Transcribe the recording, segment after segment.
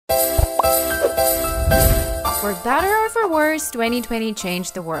For better or for worse, 2020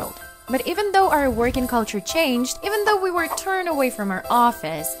 changed the world. But even though our working culture changed, even though we were turned away from our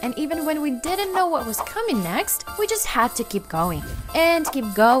office, and even when we didn't know what was coming next, we just had to keep going. And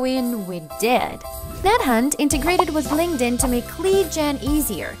keep going, we did. NetHunt integrated with LinkedIn to make lead gen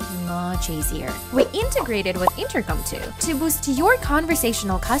easier, much easier. We integrated with Intercom too, to boost your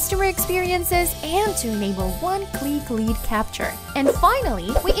conversational customer experiences and to enable one-click lead capture. And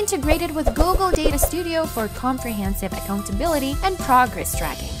finally, we integrated with Google Data Studio for comprehensive accountability and progress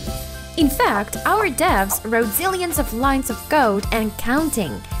tracking. In fact, our devs wrote zillions of lines of code and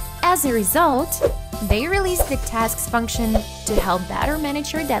counting. As a result, they released the tasks function to help better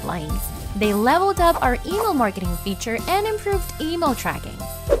manage your deadlines. They leveled up our email marketing feature and improved email tracking.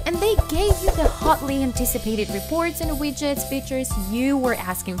 And they gave you the hotly anticipated reports and widgets features you were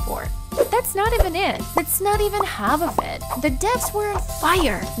asking for. That's not even it. That's not even half of it. The devs were on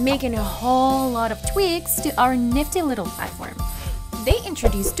fire, making a whole lot of tweaks to our nifty little platform. They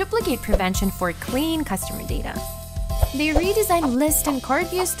introduced duplicate prevention for clean customer data. They redesigned list and cart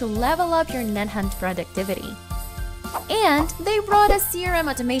views to level up your NetHunt productivity. And they brought us CRM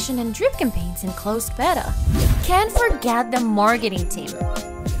automation and drip campaigns in closed beta. Can't forget the marketing team.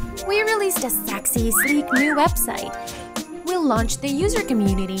 We released a sexy, sleek new website. We launched the user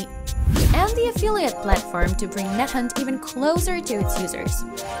community and the affiliate platform to bring NetHunt even closer to its users.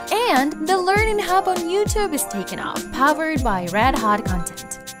 And the Learning Hub on YouTube is taking off, powered by red-hot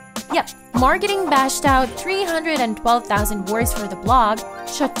content. Yep, marketing bashed out 312,000 words for the blog,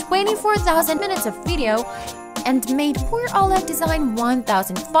 shot 24,000 minutes of video, and made poor OLED design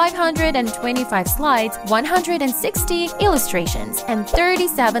 1,525 slides, 160 illustrations, and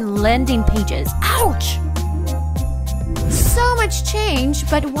 37 landing pages. Ouch! So much change,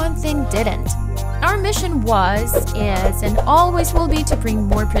 but one thing didn't. Our mission was, is, and always will be to bring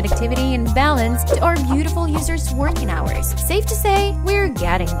more productivity and balance to our beautiful users' working hours. Safe to say, we're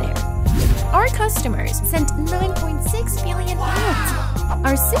getting there. Our customers sent 9.6 billion ads.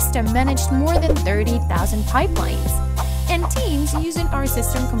 Our system managed more than 30,000 pipelines. And teams using our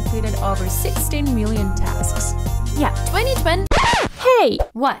system completed over 16 million tasks. Yeah, 2020… Hey!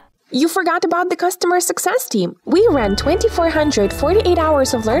 What? You forgot about the customer success team. We ran 2,400 48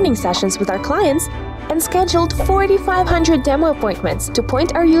 hours of learning sessions with our clients and scheduled 4,500 demo appointments to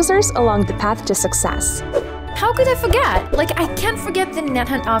point our users along the path to success. How could I forget? Like, I can't forget the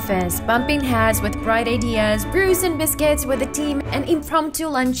NetHunt office, bumping heads with bright ideas, brews and biscuits with the team, and impromptu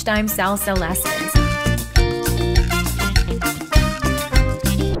lunchtime salsa lessons.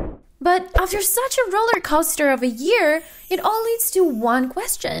 But after such a roller coaster of a year, it all leads to one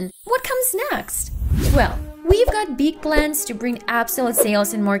question. What comes next? Well, we've got big plans to bring absolute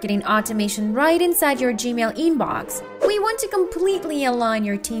sales and marketing automation right inside your Gmail inbox. We want to completely align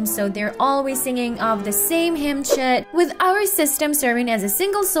your team so they're always singing off the same hymn sheet, with our system serving as a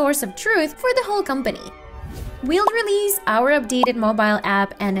single source of truth for the whole company. We'll release our updated mobile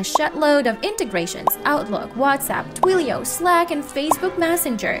app and a shitload of integrations: Outlook, WhatsApp, Twilio, Slack, and Facebook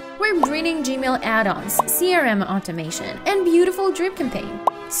Messenger. We're bringing Gmail add-ons, CRM automation, and beautiful drip campaign.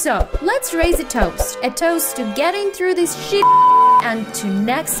 So, let's raise a toast to getting through this shit and to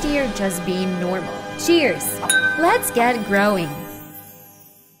next year just being normal. Cheers! Let's get growing!